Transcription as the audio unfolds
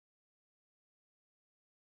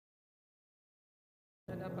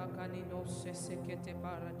bacani no sesekete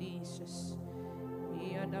paradises.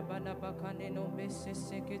 Iada bada bacane no bese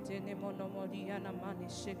sekete ne monomodiana mani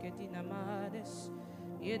seketina mades.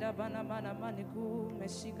 Yeda bana mana maniku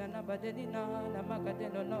mesika na badenina na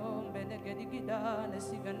makadeno no benegedigida na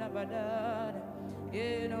siga na badana.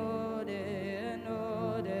 Eno de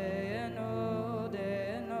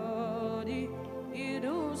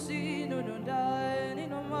idusi no dai ni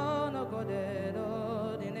no mono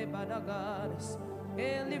godero dine badagadas.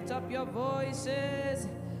 Hey, lift up your voices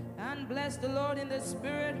and bless the Lord in the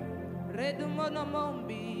spirit.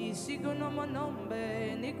 Redumonomombi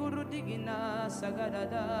sigunomonombe nikurudigina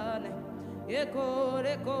sagadadane. Eko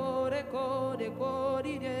de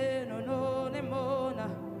no nemona.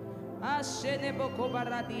 Ashene boko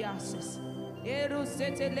baradiases.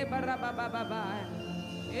 Erusete le barabababa.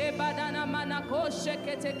 Ebadana manako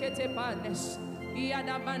shekete kete panes.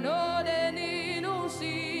 Iadabano de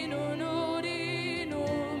ninusi nunuri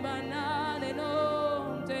numbanane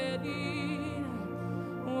no tedi.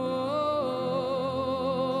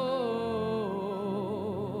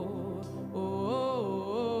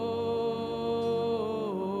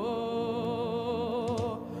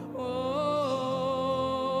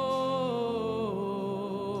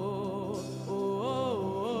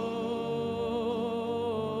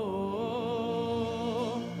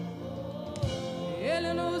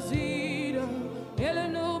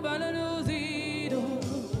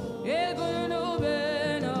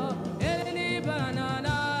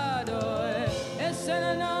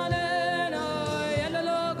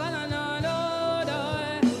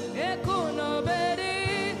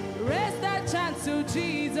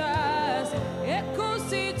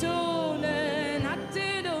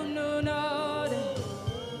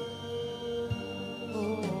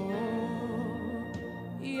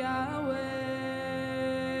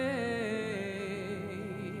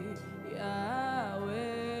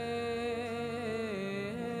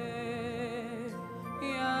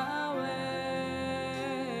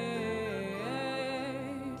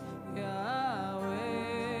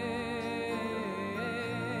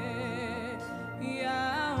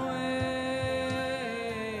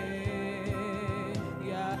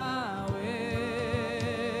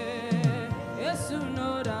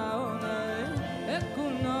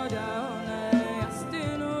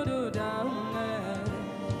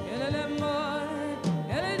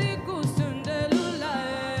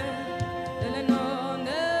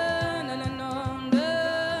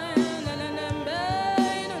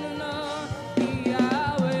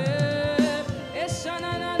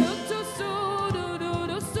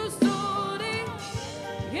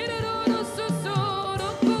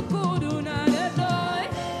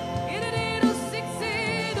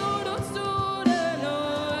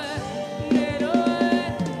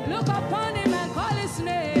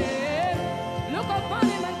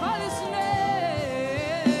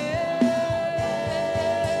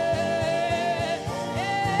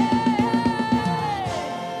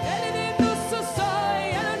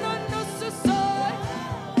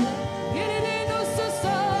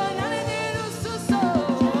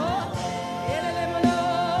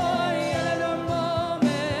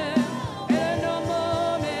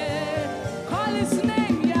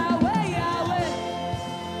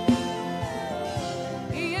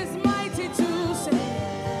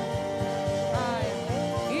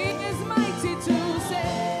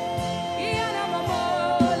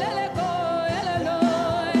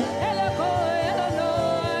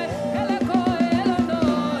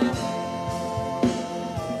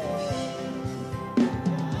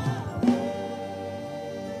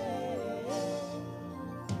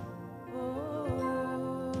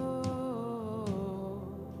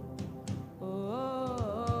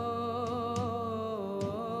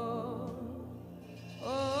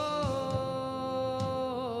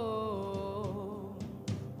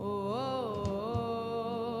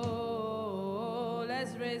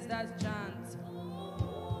 That chant.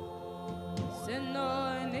 Seno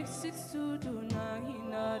nixit to do na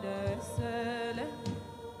hina de sele.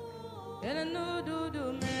 Ela no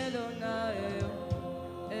do melona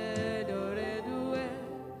e do re do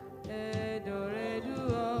e do re do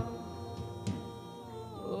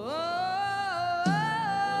oh.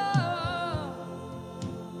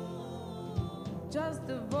 Just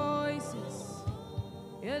the voices.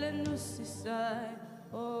 Ela no side.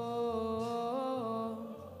 Oh.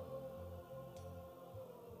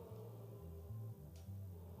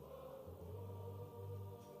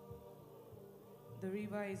 The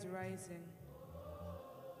river is rising.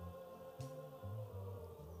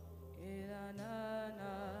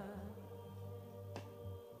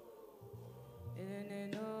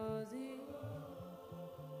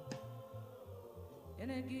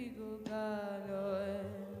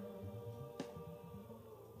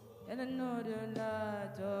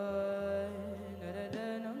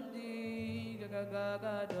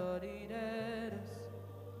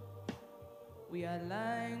 We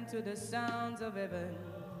align to the sounds of heaven.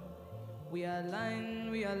 We align,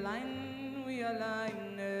 we align, we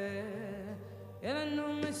align.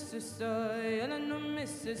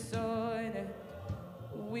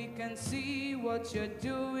 We can see what you're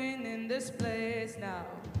doing in this place now.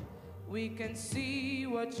 We can see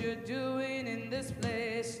what you're doing in this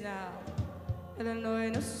place now. I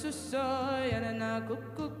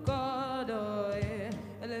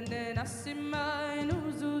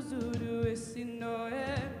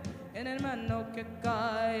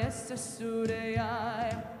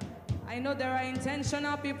know there are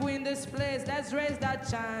intentional people in this place. Let's raise that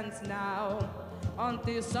chant now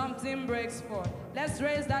until something breaks forth. Let's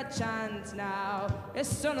raise that chant now.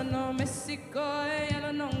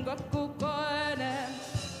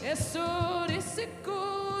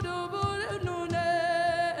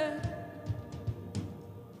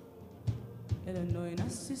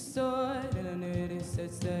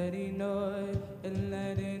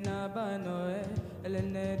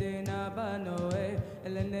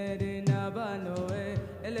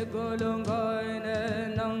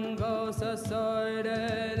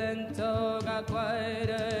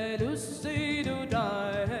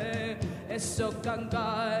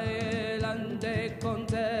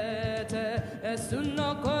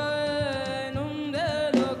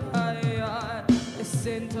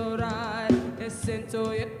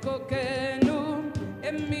 Sento eko kenu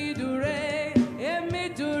emidure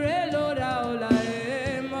lora ola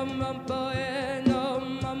mama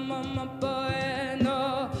poeno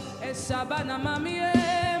esabana mami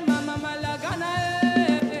mama malagana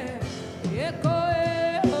eko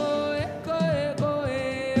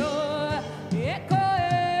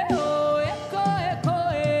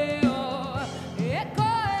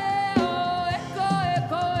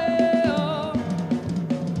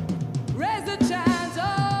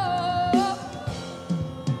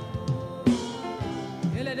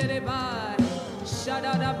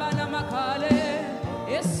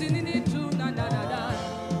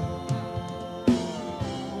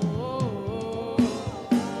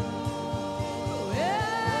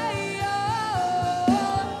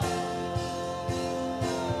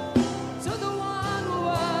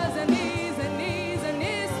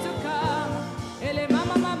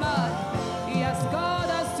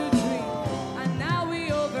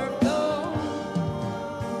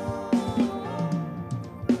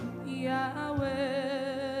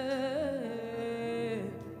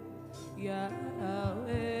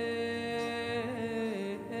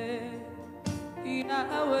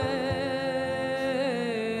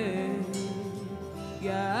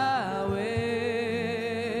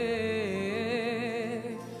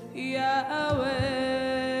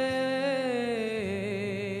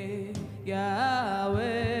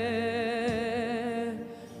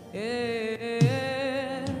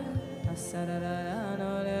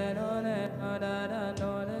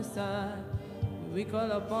We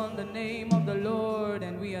call upon the name of the Lord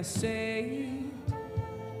and we are saved.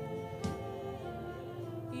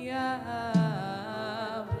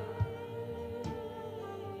 Yahweh,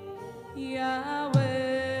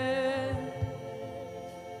 Yahweh,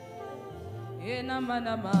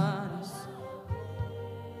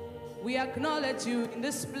 we acknowledge you in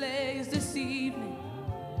this place this evening.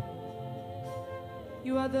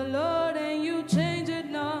 You are the Lord and you change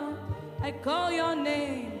it not. I call your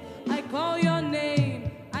name. I call your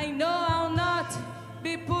name. I know I'll not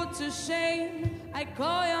be put to shame. I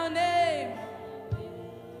call your name.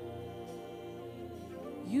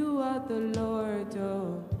 You are the Lord,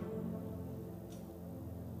 oh.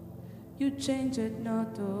 You change it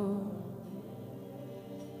not, oh.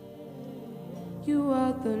 You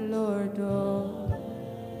are the Lord, oh.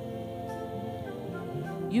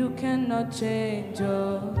 You cannot change,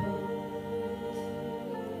 oh.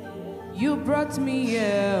 You brought me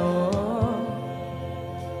here, oh.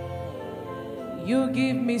 You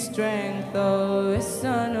give me strength, oh. It's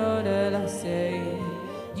an order I say.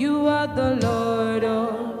 You are the Lord,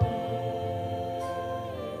 oh.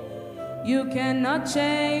 You cannot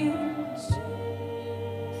change.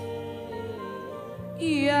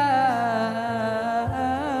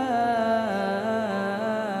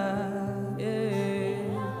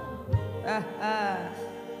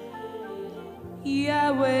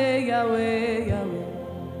 Yahweh, Yahweh, Yahweh.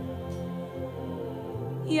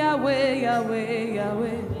 Yahweh, Yahweh,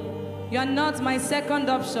 Yahweh. You're not my second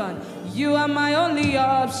option. You are my only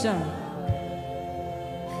option.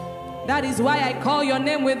 That is why I call your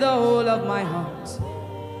name with the whole of my heart.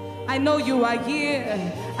 I know you are here.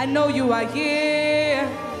 I know you are here.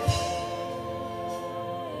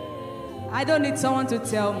 I don't need someone to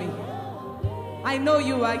tell me. I know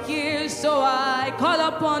you are here, so I call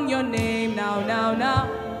upon your name now, now, now.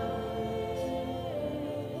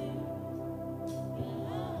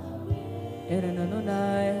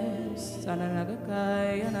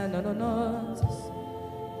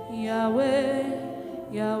 Yahweh,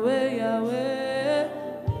 Yahweh, Yahweh.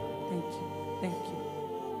 Thank you, thank you.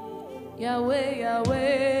 Yahweh,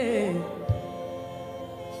 Yahweh.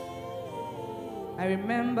 I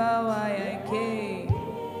remember why I came.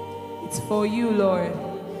 It's for you, Lord.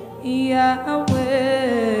 Yahweh,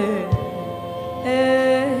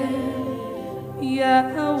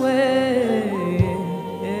 Yahweh,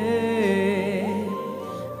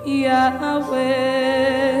 Yahweh.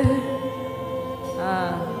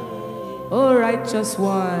 Oh, righteous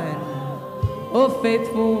one, oh,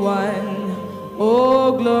 faithful one,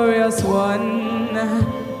 oh, glorious one,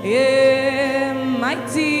 yeah,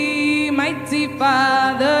 mighty, mighty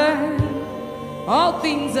Father. All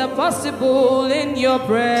things are possible in your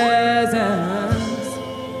presence.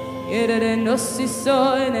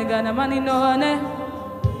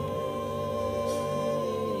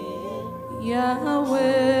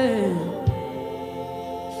 Yahweh,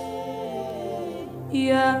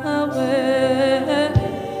 Yahweh,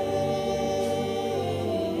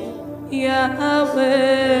 Yahweh,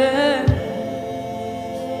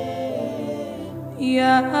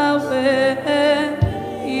 Yahweh,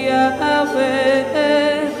 Yahweh,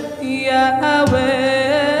 Yahweh,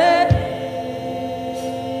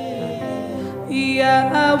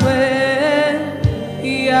 Yahweh,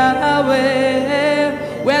 Yahweh.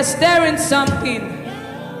 We're stirring something.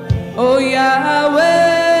 Oh,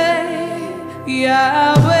 Yahweh,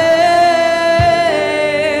 Yahweh,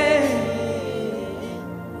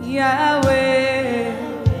 Yahweh.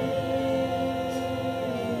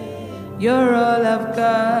 You're all I've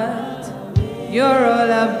got. You're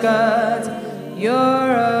all I've got. You're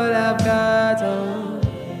all I've got. Oh,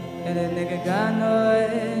 and a nigga got no,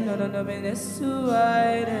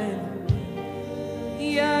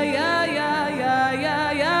 yeah, yeah, yeah, yeah,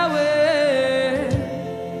 yeah, Yahweh.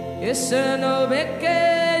 It's an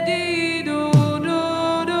obekedi do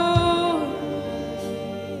do do.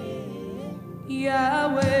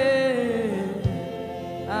 Yahweh,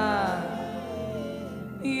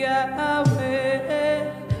 Yahweh,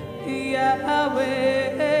 Yahweh,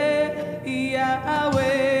 Yahweh,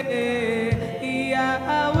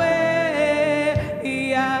 Yahweh.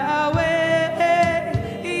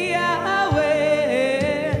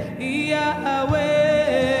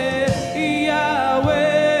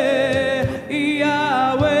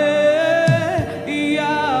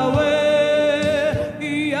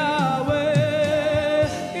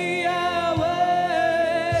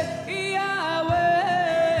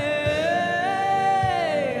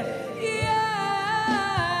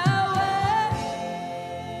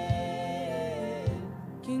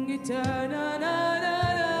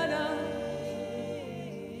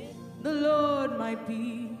 The Lord my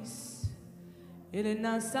peace.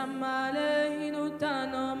 Ilina samale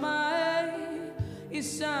inutano mae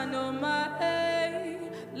isano mae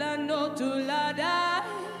la notulada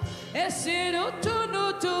esiru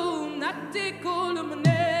tunutu naktikulu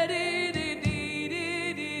maneri di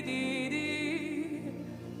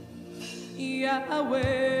di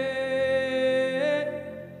Yahweh.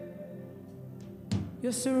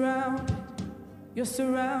 You're surrounded, you're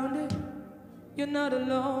surrounded, you're not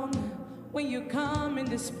alone. When you come in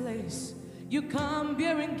this place, you come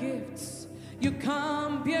bearing gifts, you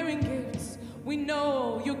come bearing gifts. We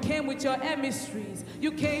know you came with your emissaries,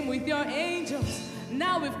 you came with your angels.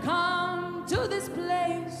 Now we've come to this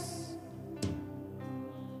place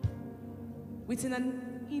with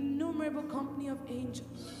an innumerable company of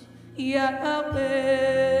angels. Yahweh,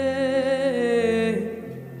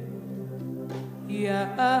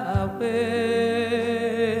 Yahweh,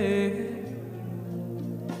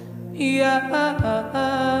 Yahweh,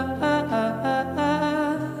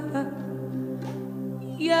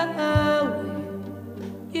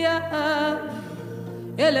 Yahweh.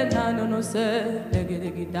 Elena no se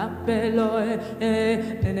negigi tapelo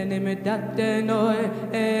nene me datte noi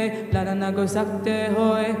la na go sakte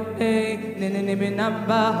hoy nene me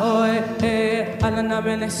namba hoy ala na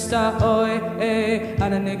me nesta hoy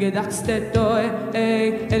ala nege daste toy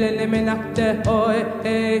elene me nakte hoy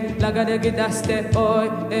la ga de gidaste hoy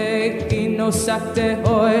inno sakte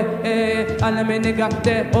hoy ala me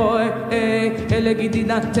negate hoy ele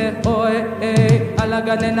gidinate hoy ala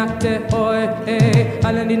ga ne nakte hoy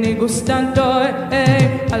ala nini gustanto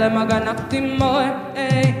ala maganakti moy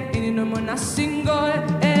ini no monasingo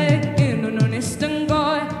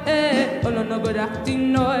no good acting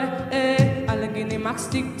no alagini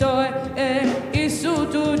maxtic toy isu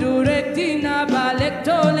tu directina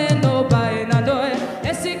balectole no by na do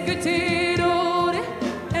esikitiro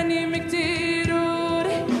enimictiro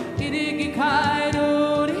idigi kairo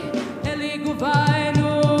eligu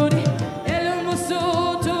vaino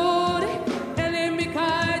elumusuto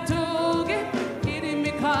elimikai toge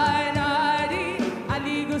idimikai nadi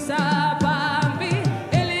aligu sabambi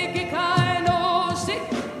eligi kaino shik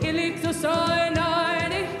elikto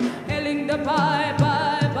soinadi eling the bye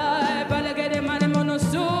bye bye balagade mane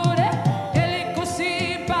monosure elikusi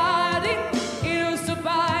badi irusu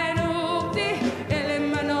bainukti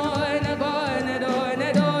elemano na goine doine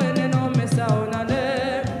doine no me sauna de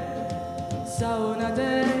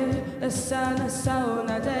esan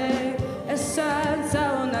sauna de esan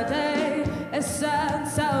sauna de esan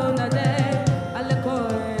sauna de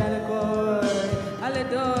alekoy alekoy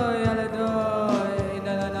aledoy aledoy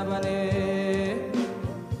na bane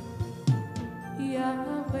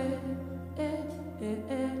Yahweh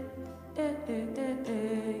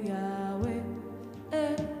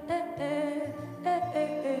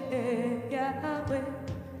Yahweh Yahweh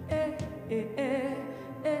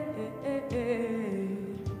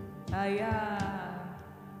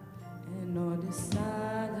and on the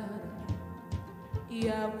salad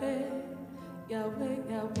Yahweh Yahweh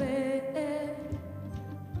Yahweh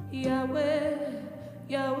Yahweh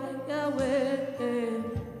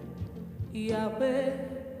Yahweh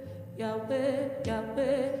Yahweh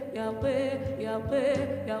Yahweh Yahweh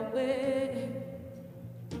Yahweh Yahweh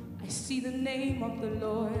I see the name of the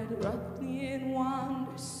Lord wrought in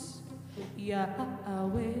wonders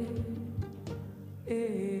Yahweh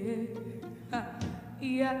Yahweh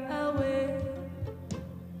Yahweh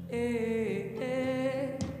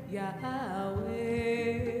Yahweh Yahweh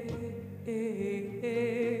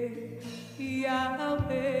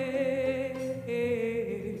Yahweh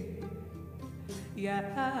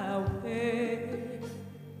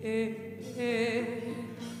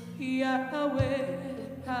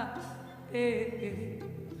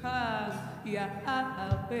Yahweh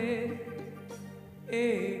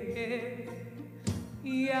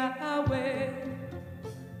Yahweh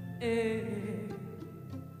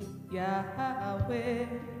Yahweh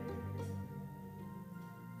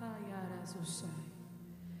Ayara susai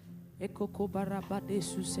Ekoko barabade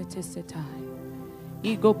susetesetai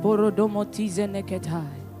Igo porodomotize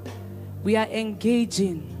neketai we are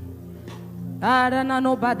engaging Arana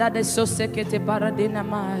no bada de sosekete paradina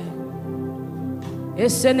mai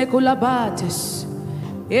Esene kulabates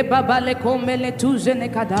E babale komele tuze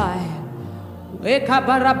nekadai E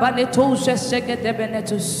kabarabane tuze sekete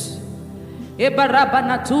benetus E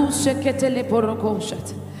barabana tu sekete le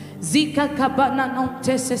porokoshat Zika kabana non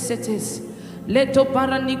tesesetes Leto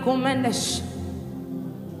paranikomenesh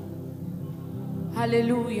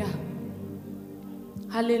Hallelujah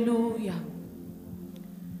Hallelujah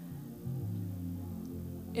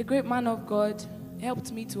A great man of God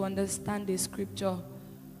helped me to understand the scripture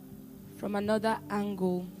from another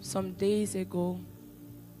angle some days ago.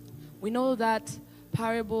 We know that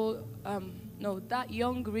parable, that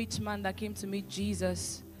young rich man that came to meet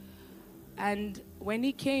Jesus. And when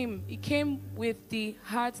he came with the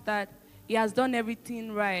heart that he has done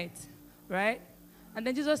everything right? And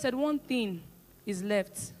then Jesus said, one thing is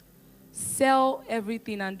left. Sell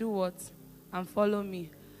everything and do what? And follow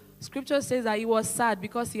me. Scripture says that he was sad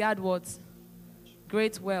because he had what?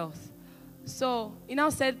 Great wealth. So he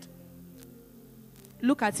now said,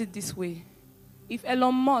 look at it this way. If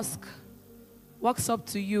Elon Musk walks up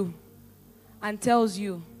to you and tells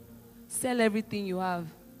you, sell everything you have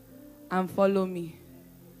and follow me.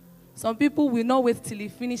 Some people will not wait till he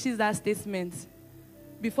finishes that statement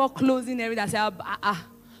before closing everything and say,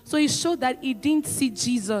 So he showed that he didn't see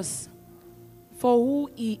Jesus for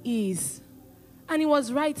who he is. And he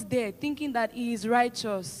was right there, thinking that he is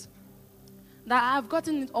righteous, that I've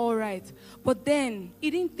gotten it all right. But then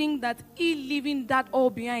he didn't think that he leaving that all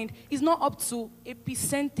behind is not up to a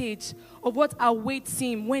percentage of what awaits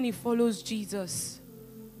him when he follows Jesus.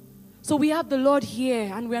 So we have the Lord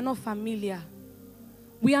here and we are not familiar.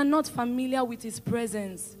 We are not familiar with his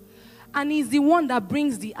presence. And he's the one that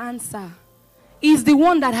brings the answer. He's the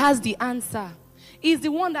one that has the answer. He's the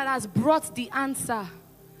one that has brought the answer.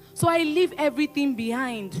 So I leave everything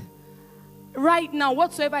behind. Right now,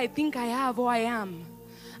 whatsoever I think I have or I am.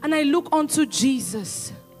 And I look unto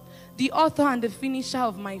Jesus, the author and the finisher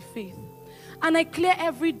of my faith. And I clear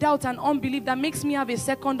every doubt and unbelief that makes me have a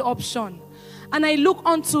second option. And I look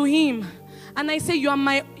unto him. And I say, you are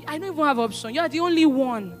I don't even have option. You are the only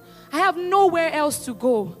one. I have nowhere else to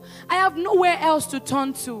go. I have nowhere else to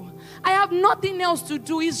turn to. I have nothing else to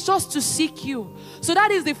do. It's just to seek you. So that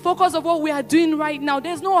is the focus of what we are doing right now.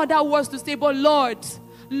 There's no other words to say but Lord,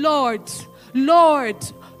 Lord, Lord,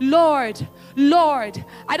 Lord, Lord.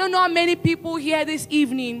 I don't know how many people here this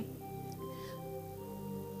evening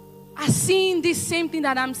are seeing this same thing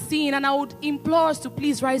that I'm seeing, and I would implore us to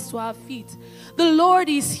please rise to our feet. The Lord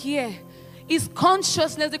is here. His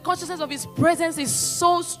consciousness, the consciousness of His presence is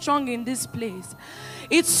so strong in this place.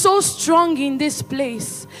 It's so strong in this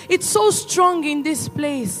place. It's so strong in this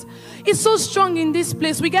place. It's so strong in this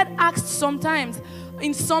place. We get asked sometimes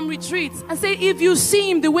in some retreats and say, if you see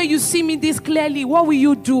Him the way you see me this clearly, what will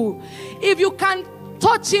you do? If you can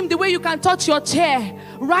touch Him the way you can touch your chair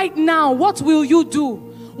right now, what will you do?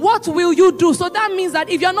 What will you do? So that means that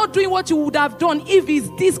if you're not doing what you would have done, if it's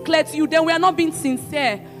this clear to you, then we are not being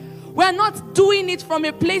sincere. We are not doing it from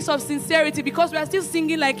a place of sincerity, because we are still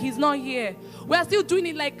singing like He's not here. We are still doing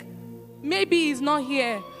it like maybe He's not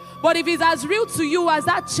here. But if it's as real to you as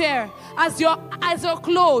that chair, as your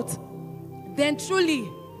clothes, then truly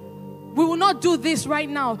we will not do this right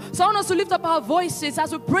now. So I want us to lift up our voices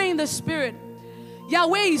as we pray in the Spirit.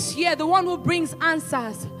 Yahweh is here, the one who brings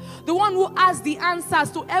answers, the one who has the answers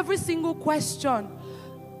to every single question,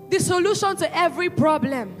 the solution to every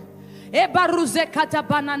problem. Ebaruze kata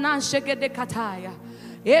banana shegede kataya.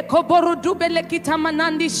 Ekoborudu belekita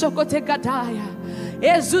manandi shokote gadaya.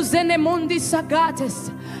 Ezuzene mundi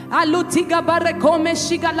sagates. Alutiga barekome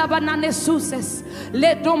shiga labanane suses.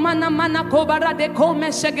 Ledomana mana kobara de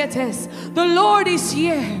kome shegetes. The Lord is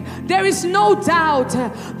here. There is no doubt.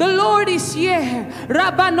 The Lord is here.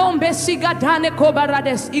 Rabanombe sigadane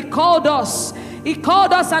kobarades. He called us. He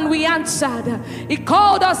called us and we answered. He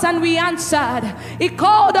called us and we answered. He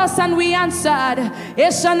called us and we answered.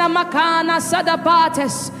 Esana makana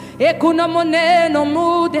sadabates. Ekuna moneno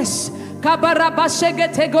mudes.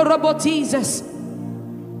 Kabarabashegete gorobotizes.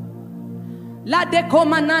 La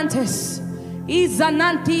decomanantes.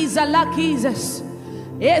 Izananti zalakizes.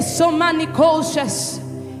 Esomanikoshes.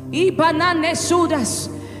 Ibanane sudas.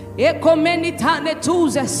 Ekomenitane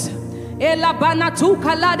tuzes. Elabanatu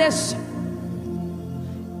kalades.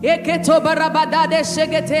 Eketo barabadade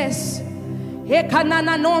shegetes.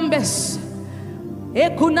 Ekanana nombes.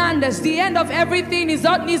 Ekunandes. The end of everything is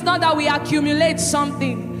not that we accumulate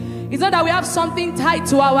something. It's not that we have something tied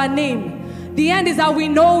to our name. The end is that we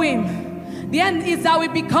know Him. The end is that we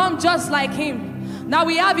become just like Him. That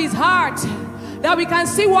we have His heart. That we can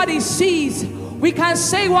see what He sees. We can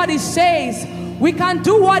say what He says. We can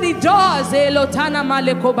do what He does. Elotana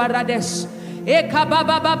maleko barades.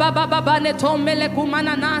 Ekabababababa netomele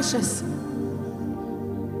kumana nashes.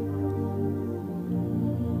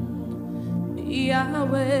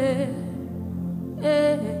 Yahweh,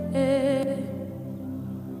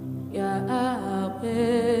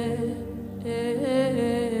 Yahweh, Yahweh,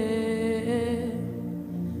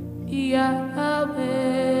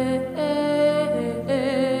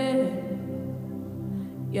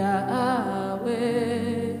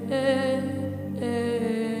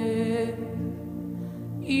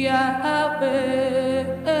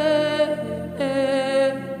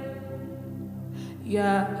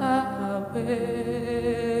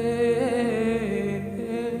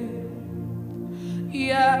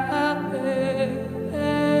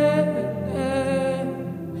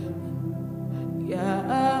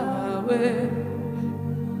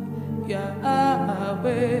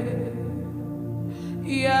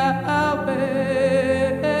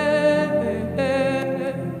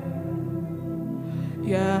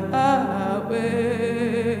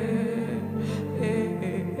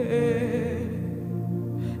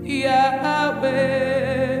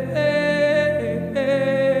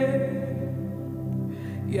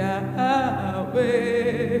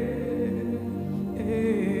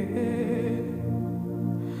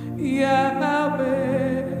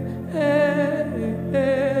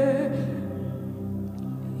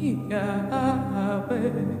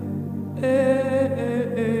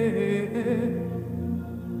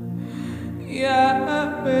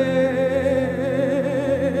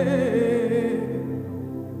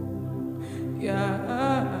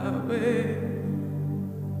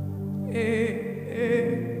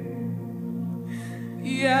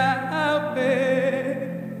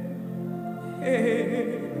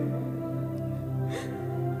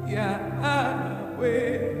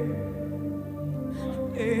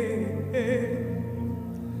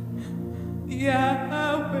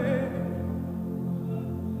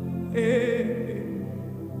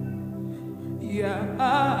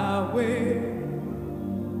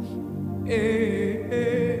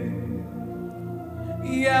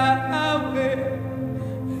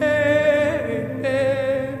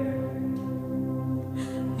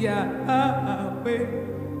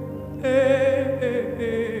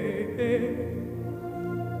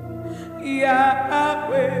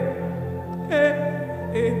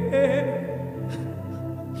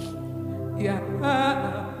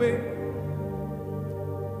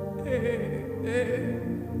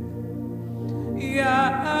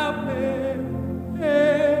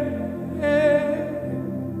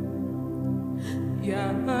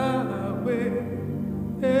 Yahweh,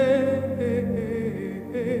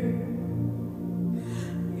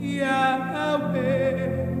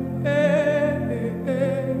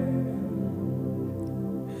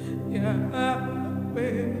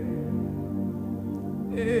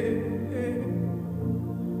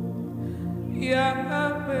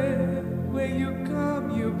 Yahweh, when you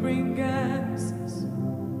come, you bring answers.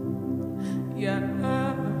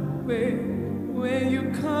 Yahweh, when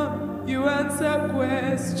you come, you answer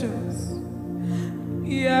questions.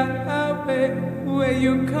 Yahweh, when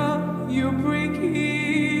you come, you bring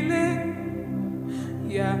healing.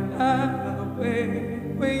 Yahweh,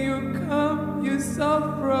 when you come, you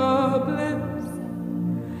solve problems.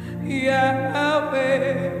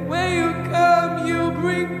 Yahweh, when you come, you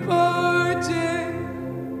bring purging.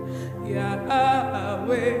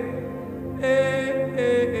 Yahweh,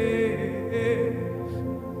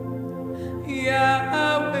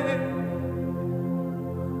 Yahweh,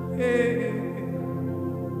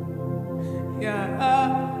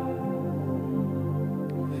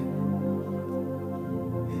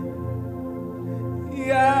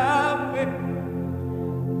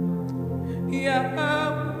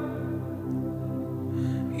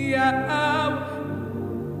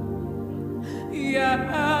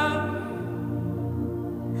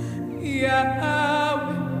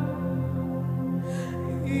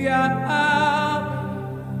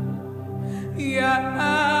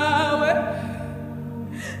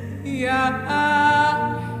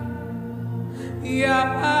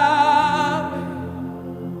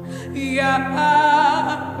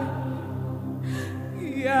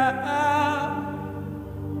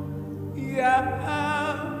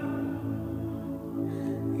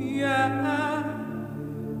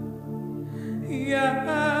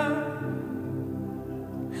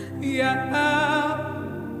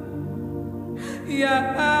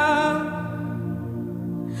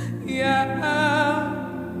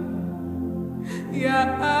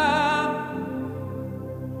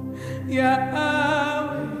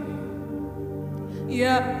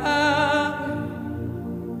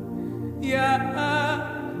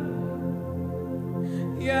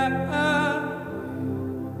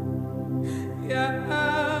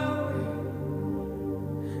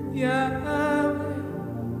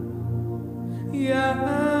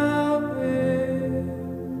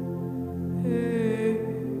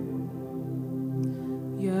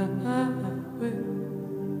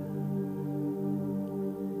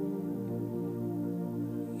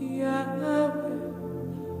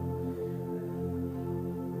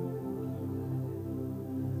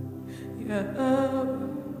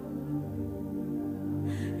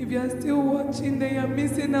 if you are still watching, then you're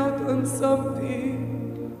missing out on something.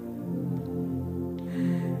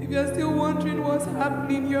 If you are still wondering what's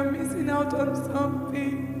happening, you're missing out on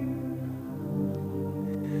something.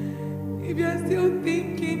 If you are still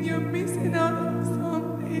thinking, you're missing out on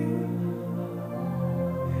something.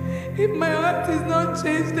 If my heart is not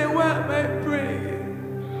changed, then why am I praying?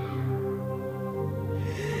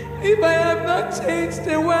 If I am not changed,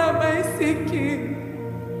 then why am I seeking?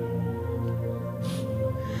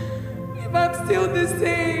 If I'm still the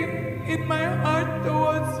same in my heart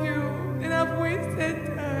towards you, then I've wasted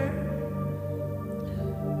time.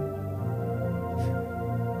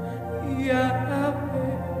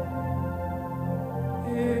 Yahweh,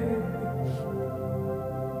 Yahweh,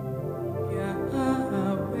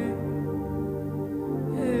 Yahweh,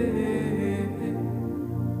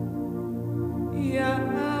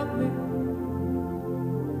 Yahweh,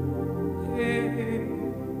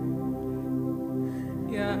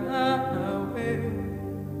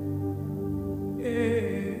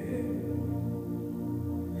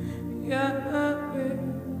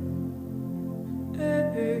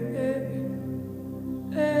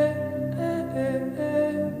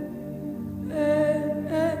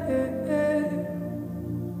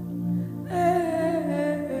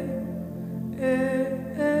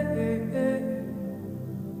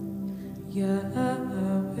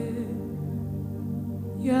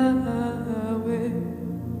 Yahweh.